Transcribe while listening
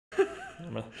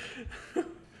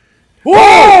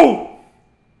Whoa!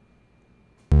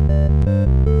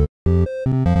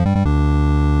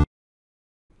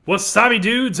 Wasabi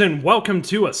dudes, and welcome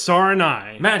to Asar and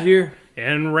I. Matt here.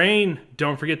 And Rane.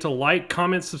 Don't forget to like,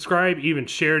 comment, subscribe, even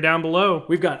share down below.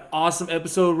 We've got an awesome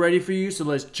episode ready for you, so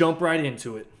let's jump right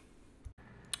into it.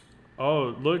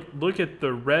 Oh, look at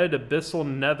the red abyssal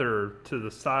nether to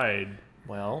the side.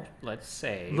 Well, let's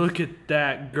say. Look at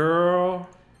that girl.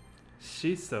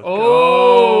 She's so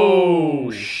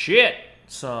Oh, shit,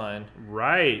 son.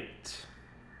 Right.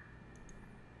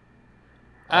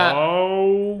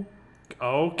 Okay.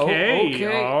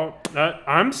 Okay.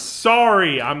 I'm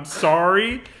sorry.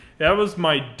 That was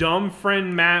my dumb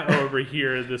friend Matt over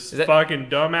here. This fucking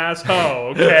dumbass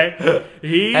hoe. Okay.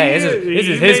 This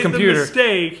is his computer.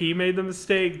 He made the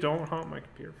mistake. Don't haunt my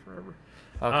computer forever.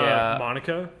 Okay.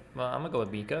 Monica. Well, I'm gonna go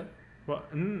with Mika.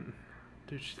 What?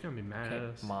 Dude, she's gonna be mad at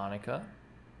us. Monica.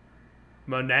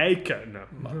 Monica. No.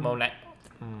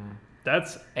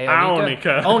 That's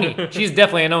Aonika. Oni. She's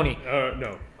definitely an Oni.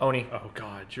 No. Oni. Oh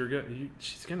God,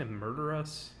 she's gonna murder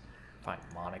us. Fine,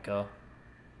 Monica.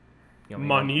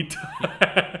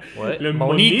 Monita. What?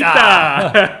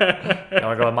 Monita. You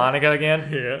wanna go with Monica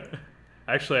again? Yeah.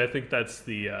 Actually, I think that's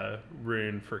the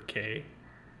rune for K.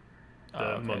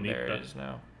 Okay, there it is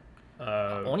now.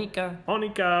 Onika.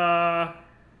 Onika.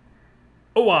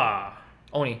 Owa.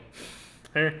 Oni.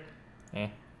 Hey. Eh.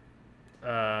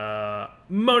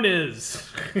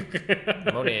 Moniz.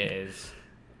 Moniz.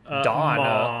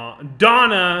 Donna.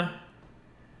 Donna.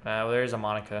 Well, there's a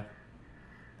Monica.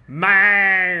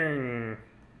 Mang.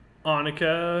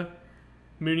 Annika.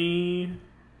 Mooney.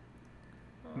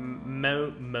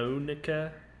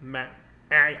 Monica.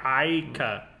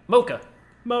 Aika. Mocha.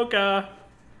 Mocha.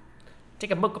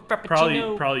 Take a mocha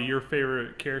frappuccino. Probably your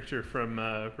favorite character from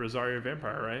Rosario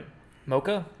Vampire, right?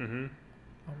 Mocha? Mm-hmm. I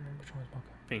don't remember which one was Mocha.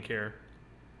 Pink hair.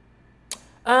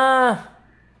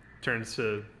 Turns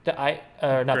to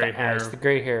not gray the hair. ice, the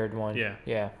gray-haired one. Yeah.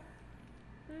 Yeah.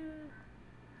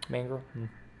 Main girl?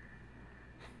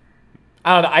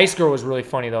 I don't know, the ice girl was really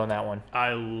funny, though, in that one.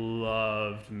 I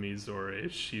loved Mizore.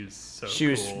 She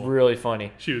was really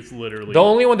funny. She was literally... The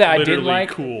only one that I didn't like...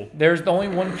 cool. There's the only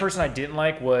one person I didn't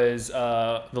like was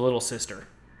the little sister.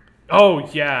 Oh,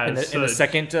 yeah. In the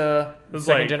second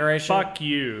generation. Fuck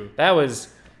you. That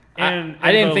was... And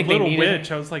I didn't think they needed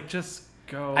witch, I was like, just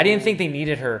go. I didn't think they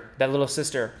needed her, that little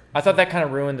sister. I thought that kind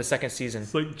of ruined the second season.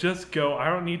 It's like, just go. I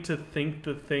don't need to think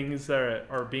the things that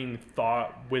are being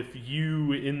thought with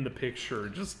you in the picture.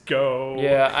 Just go.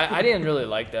 Yeah, I didn't really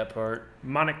like that part.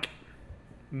 Monica.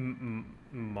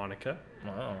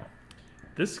 Wow.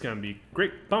 This is going to be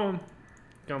great. Boom.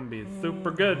 Going to be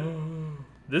super good.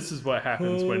 This is what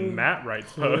happens when Matt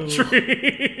writes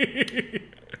poetry.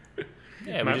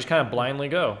 Yeah, we just kind of blindly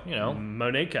go, you know.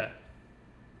 Monica.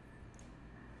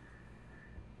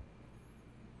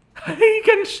 Hey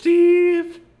again,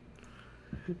 Steve.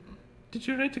 Did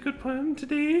you write a good poem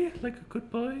today? Like a good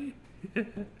boy?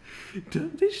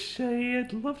 Don't be shy.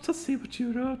 I'd love to see what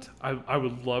you wrote. I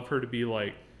would love her to be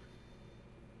like,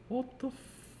 what the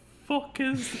fuck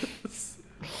is this?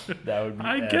 That would be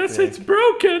I epic. guess it's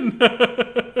broken.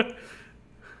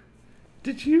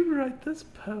 Did you write this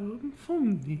poem for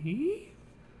me?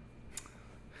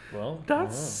 Well,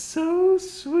 that's so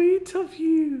sweet of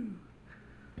you.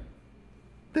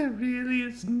 There really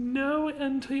is no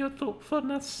end to your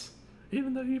thoughtfulness,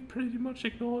 even though you pretty much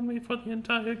ignored me for the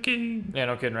entire game. Yeah,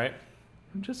 no kidding, right?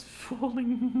 I'm just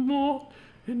falling more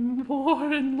and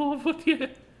more in love with you.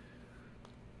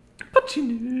 But you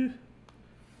know,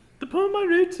 the poem I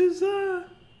wrote is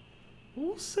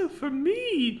also for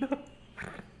me.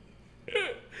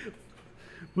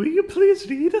 Will you please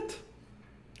read it?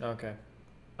 Okay.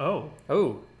 Oh.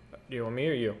 Oh. Do you want me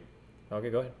or you? Okay,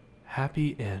 go ahead.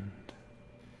 Happy end.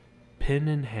 Pen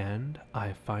in hand,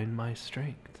 I find my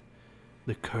strength,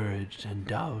 the courage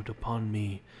endowed upon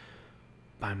me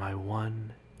by my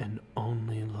one and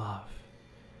only love.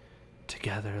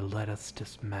 Together let us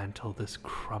dismantle this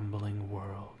crumbling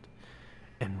world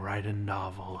and write a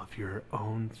novel of your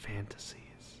own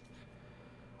fantasies.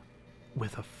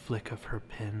 With a flick of her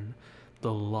pen,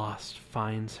 the lost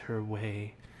finds her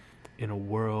way. In a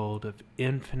world of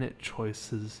infinite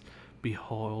choices,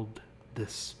 behold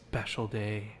this special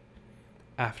day.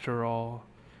 After all,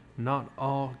 not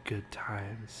all good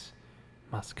times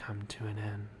must come to an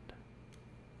end.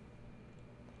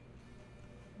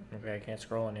 Okay, I can't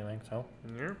scroll anything, so.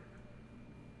 Yeah.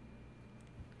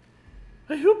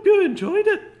 I hope you enjoyed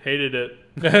it. Hated it.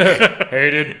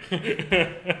 Hated.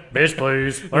 Bitch,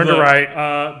 please. Learn to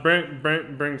write. Bring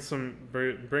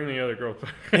the other girl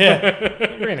back.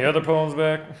 Yeah. Bring the other poems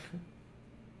back.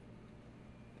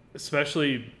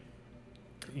 especially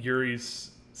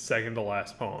Yuri's second to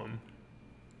last poem.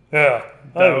 Yeah,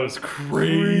 that was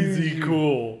crazy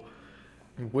cool.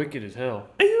 Wicked as hell.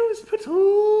 I always put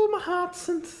all my hearts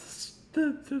into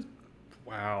the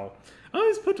wow. I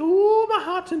always put all my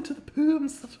heart into the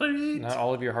poems that I read. Not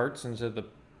all of your hearts into the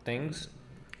things?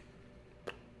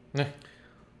 The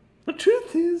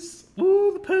truth is,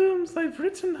 all the poems I've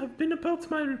written have been about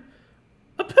my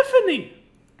epiphany.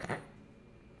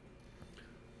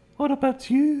 What about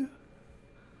you?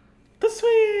 This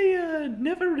way I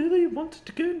never really wanted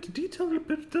to go into detail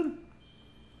about them.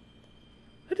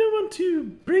 I don't want to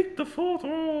break the fourth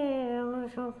wall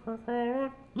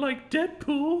like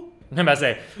Deadpool. I'm about to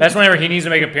say, that's whenever he needs to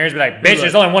make an appearance, be like, bitch,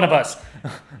 there's only one of us.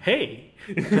 Hey.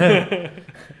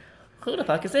 Who the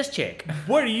fuck is this chick?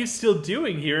 What are you still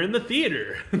doing here in the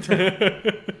theater?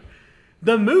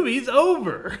 The movie's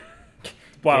over.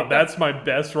 Wow, that's my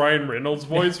best Ryan Reynolds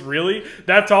voice, really?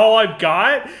 That's all I've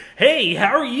got? Hey,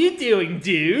 how are you doing,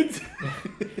 dudes?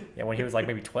 Yeah, when he was like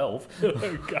maybe 12.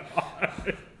 Oh,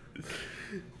 God.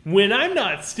 When I'm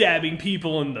not stabbing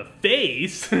people in the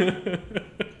face,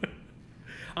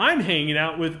 I'm hanging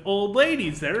out with old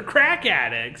ladies that are crack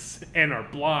addicts and are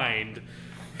blind.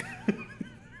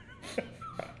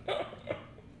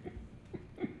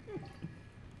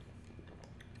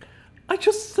 I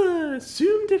just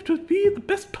assumed it would be the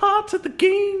best part of the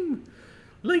game,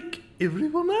 like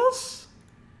everyone else.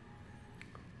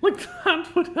 Like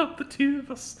that would help the two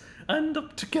of us end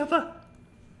up together.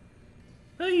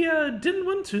 I didn't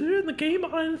want to learn the game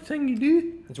or anything, you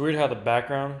do. It's weird how the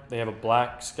background, they have a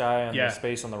black sky and the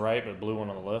space on the right, but a blue one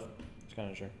on the left. It's kind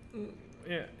of true.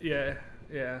 Yeah.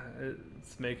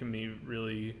 It's making me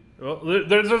really... Well,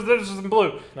 there's some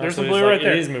blue. There's some blue right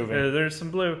there. It is moving. There's some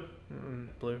blue.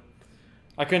 Blue.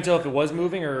 I couldn't tell if it was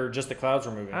moving or just the clouds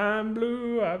were moving. I'm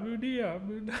blue, I'm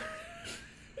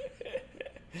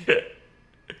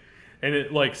and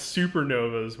it like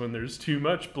supernovas when there's too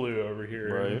much blue over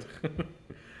here. Right.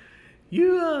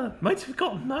 You might have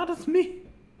gotten mad at me.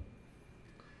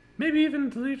 Maybe even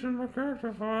deleted my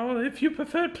character file if you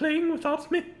prefer playing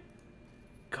without me.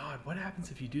 God, what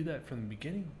happens if you do that from the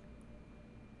beginning?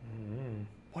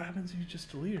 What happens if you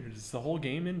just delete it? Does the whole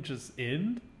game just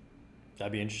end?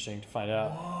 That'd be interesting to find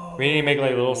out. Whoa. We need to make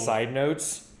like little side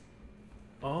notes.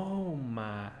 Oh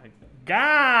my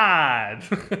God!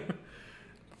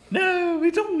 No,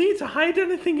 we don't need to hide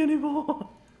anything anymore.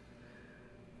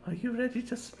 Are you ready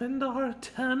to spend our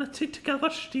eternity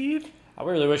together, Steve? I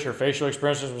really wish her facial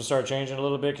expressions would start changing a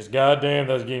little bit, because goddamn,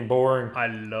 that's getting boring. I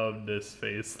love this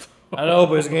face. I know,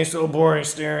 but it's getting so boring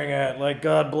staring at. Like,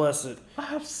 God bless it. I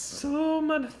have so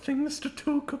many things to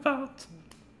talk about.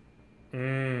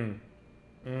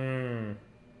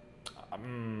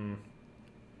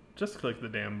 Just click the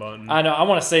damn button. I know, I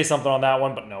want to say something on that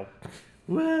one, but no.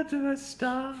 Where do I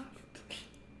start?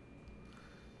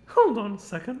 Hold on a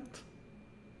second.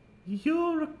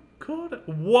 You're recording.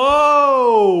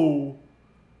 Whoa!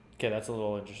 Okay, that's a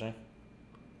little interesting.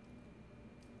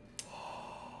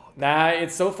 Nah,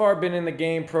 it's so far been in the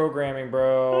game programming,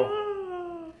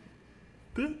 bro.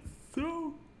 That's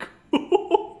so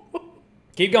cool.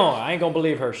 Keep going. I ain't gonna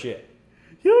believe her shit.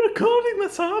 You're recording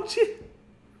this, aren't you?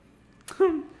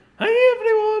 Hi,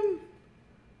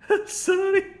 everyone.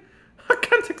 Sorry. I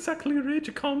can't exactly read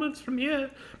your comments from here,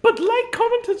 but like,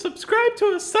 comment, and subscribe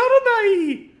to us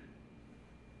Saturday.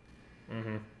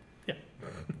 Yeah.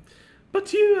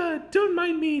 But you don't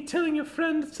mind me telling your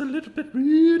friend it's a little bit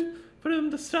rude for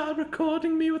him to start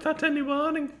recording me without any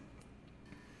warning.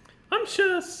 I'm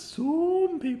sure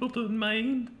some people don't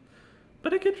mind,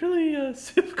 but I get really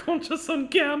self-conscious on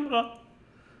camera.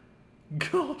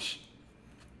 Gosh.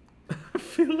 I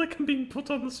feel like I'm being put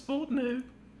on the spot now.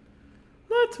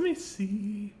 Let me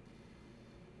see.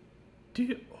 Do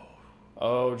you...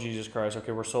 Oh, Jesus Christ.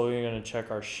 Okay, we're slowly going to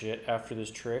check our shit after this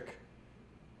trick.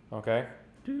 Okay.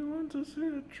 Do you want to see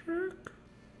a trick?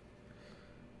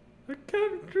 I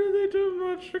can't really do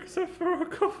much except for a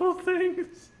couple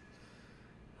things.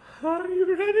 Are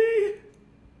you ready?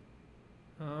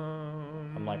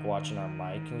 I'm like watching our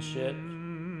mic and shit.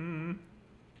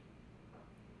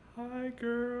 Hi,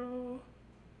 girl.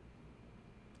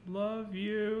 Love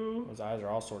you. His eyes are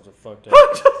all sorts of fucked up.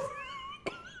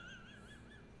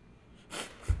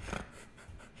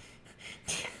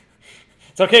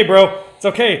 It's okay, bro. It's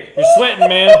okay. You're sweating,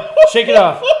 man. Shake it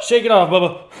off. Shake it off,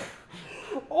 Bubba.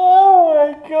 Oh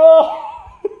my God.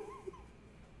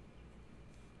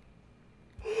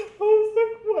 I was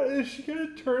like, what? Is she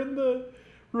going to turn the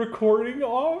recording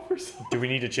off or something? Do we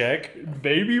need to check?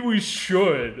 Maybe we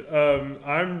should.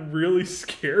 I'm really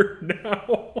scared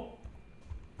now.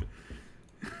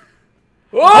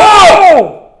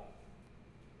 Whoa!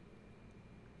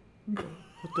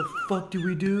 What the fuck do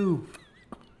we do?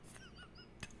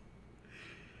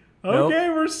 Okay,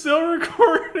 we're still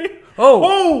recording. Oh!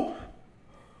 Oh!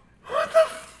 What the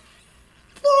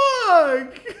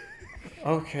fuck?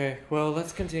 Okay, well,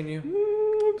 let's continue.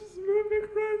 I'm just moving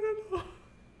right along.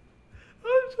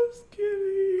 I'm just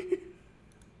kidding.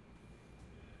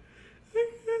 I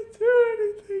can't do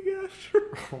anything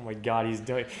after. Oh my god,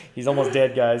 he's almost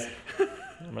dead, guys.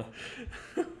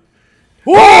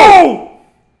 Whoa!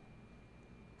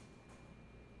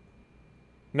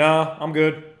 Nah, I'm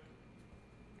good.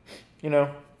 You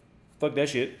know, fuck that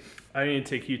shit. I need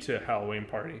to take you to a Halloween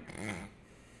party.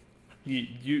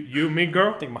 You me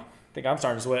girl? I think I'm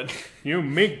starting to sweat. You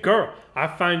me girl. I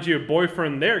find you a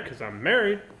boyfriend there because I'm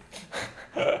married.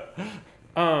 But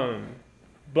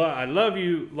I love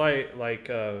you like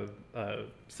a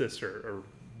sister,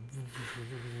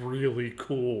 a really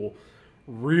cool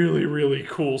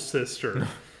sister.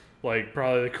 Like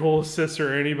probably the coolest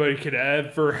sister anybody could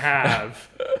ever have.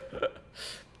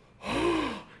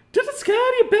 Did it scare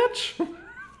you, bitch?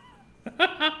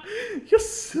 You're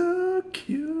so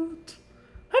cute.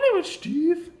 Anyway,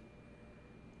 Steve,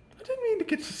 I didn't mean to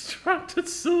get distracted,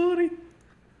 sorry.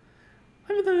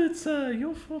 I mean, it's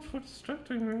your fault for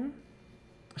distracting me.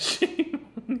 Shame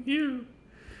on you.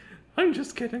 I'm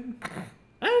just kidding.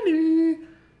 Anyway,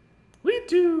 we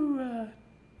do,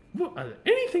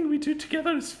 anything we do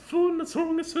together is fun as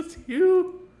long as it's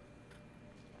you.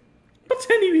 But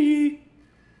anyway,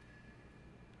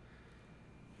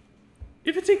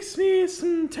 if it takes me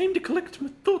some time to collect my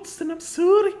thoughts, then I'm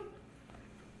sorry.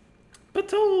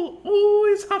 But I'll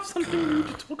always have something new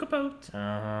to talk about.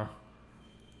 Uh-huh.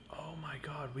 Oh my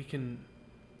god, we can...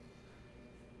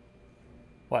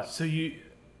 What? So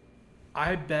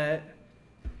I bet...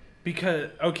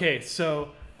 Because, okay, so,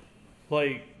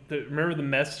 like, remember the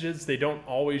messages? They don't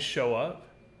always show up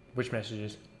Which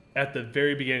messages? at the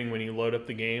very beginning when you load up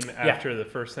the game after the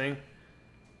first thing.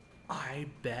 I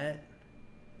bet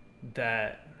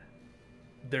that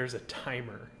there's a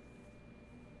timer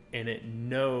and it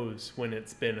knows when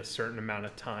it's been a certain amount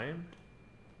of time,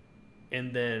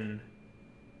 and then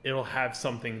it'll have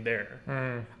something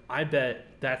there. I bet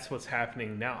that's what's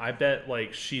happening now. I bet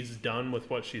like she's done with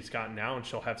what she's got now and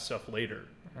she'll have stuff later.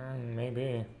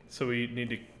 Maybe. So we need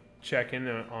to check in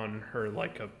on her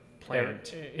like a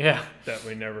plant Yeah. that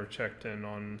we never checked in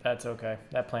on. That's okay.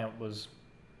 That plant was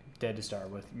dead to start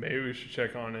with. Maybe we should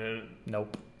check on it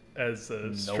Nope. as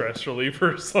a stress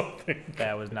reliever or something.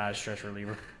 That was not a stress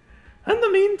reliever. In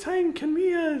the meantime, can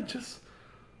we just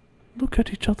look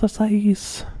at each other's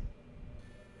eyes?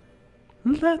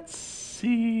 Let's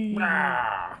see.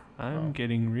 I'm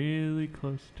getting really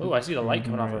close to Oh, I see the light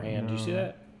coming off her hand. Do you see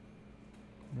that?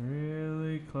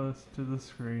 Really close to the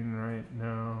screen right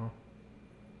now.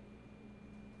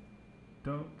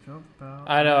 Don't jump out.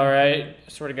 I know, right? I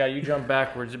swear to God, you jump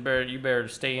backwards. You better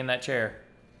stay in that chair.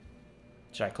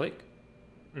 Should I click?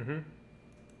 Mm-hmm.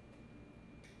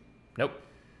 Nope.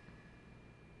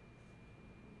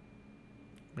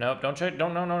 Nope, don't check.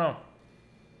 No.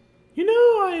 You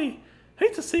know, I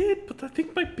hate to say it, but I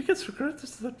think my biggest regret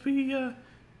is that we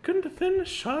couldn't have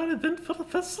finished our event for the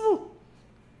festival.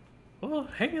 Oh,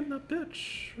 hanging that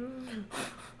bitch.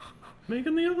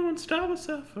 Making the other one stab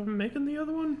herself, or making the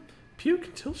other one puke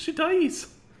until she dies.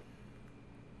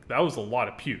 That was a lot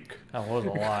of puke. That was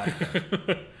a lot.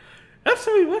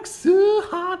 After we worked so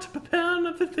hard to prepare and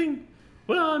everything.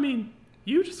 Well, I mean,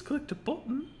 you just clicked a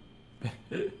button.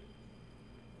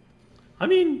 I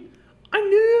mean, I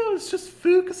knew I was just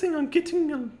focusing on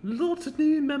getting a lot of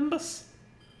new members.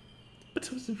 But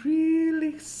I was really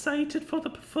excited for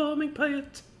the performing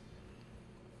part.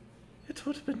 It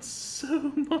would have been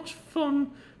so much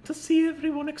fun to see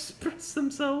everyone express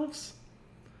themselves.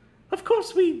 Of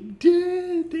course, we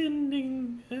did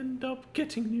end up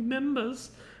getting new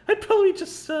members. I'd probably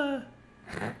just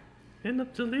end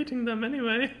up deleting them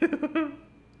anyway.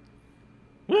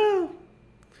 Well,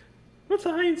 with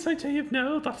the hindsight I have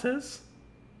now, that is.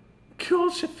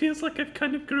 Gosh, it feels like I've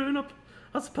kind of grown up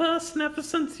as a person ever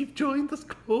since you've joined this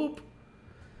club.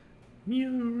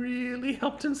 You really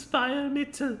helped inspire me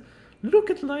to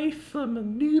look at life from a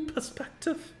new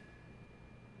perspective.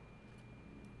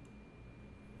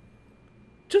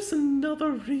 Just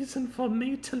another reason for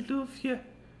me to love you.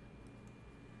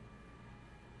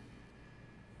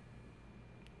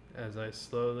 As I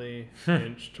slowly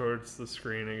inch towards the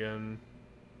screen again.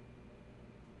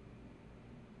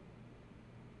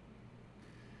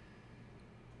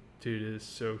 Dude, it is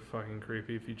so fucking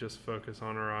creepy if you just focus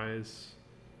on her eyes.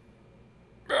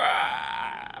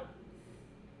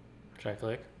 Should I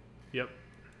click? Yep.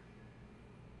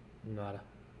 Nada.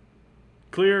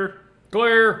 Clear.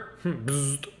 Clear.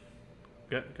 Bzzzt.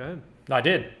 Go ahead. No, I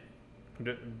did.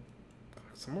 Click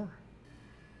some more.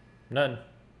 Nothing.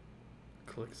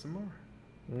 Click some more.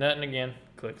 Nothing again.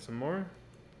 Click some more.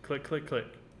 Click, click, click.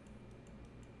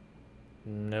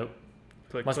 Nope.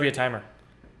 Click, Must click. be a timer.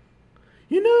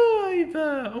 You know,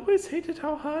 I've always hated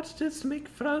how hard it is to make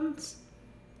friends.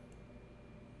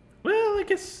 Well, I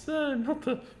guess not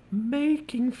the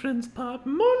making friends part,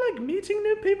 more like meeting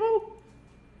new people.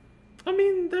 I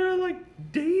mean, there are like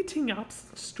dating apps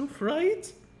and stuff,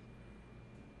 right?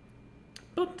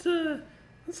 But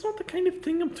that's not the kind of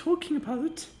thing I'm talking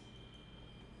about.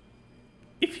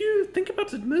 If you think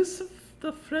about it, most of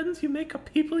the friends you make are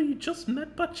people you just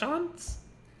met by chance.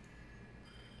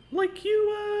 Like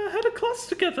you had a class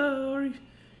together, or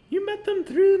you met them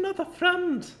through another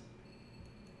friend.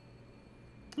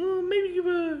 Or maybe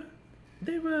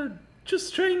they were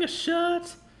just wearing a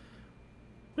shirt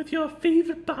with your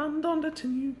favorite band on it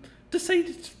and you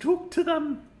decided to talk to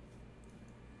them.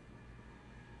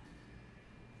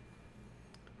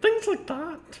 Things like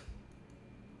that.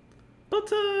 But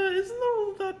isn't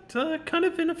all that kind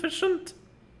of inefficient?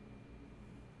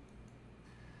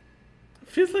 It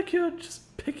feels like you're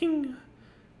just picking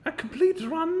a complete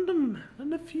random,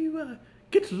 and if you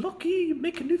get lucky, you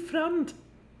make a new friend.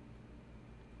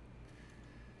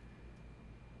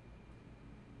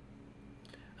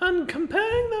 And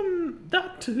comparing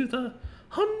that to the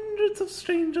hundreds of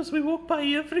strangers we walk by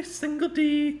every single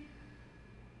day,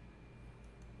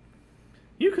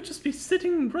 you could just be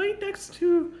sitting right next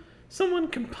to someone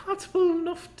compatible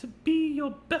enough to be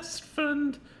your best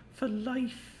friend for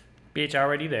life. Bitch,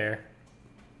 already there.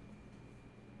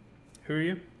 Who are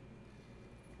you?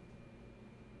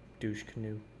 Douche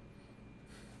canoe.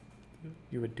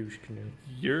 You a douche canoe.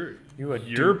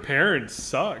 Your parents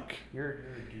suck. You're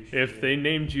a douche If canoe. they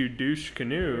named you Douche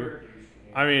Canoe, You're a douche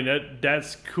canoe. I mean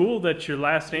that's cool that your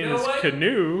last name You know is what?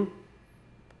 Canoe.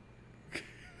 I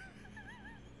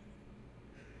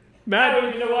Matt, don't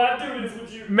even know why I'm doing this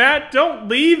with you. Matt, don't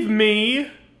leave me.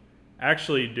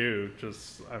 Actually, do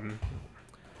just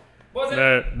What's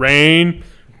it? Rain,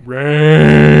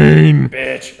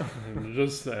 Bitch.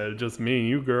 just me and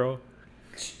you, girl.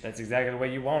 That's exactly the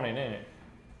way you want it, isn't it?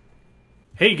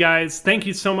 Hey guys, thank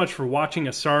you so much for watching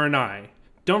Asar and I.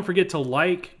 Don't forget to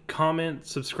like, comment,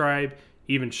 subscribe,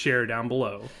 even share down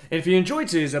below. And if you enjoyed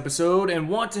today's episode and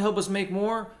want to help us make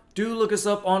more, do look us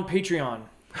up on Patreon.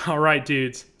 All right,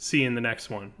 dudes. See you in the next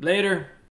one. Later.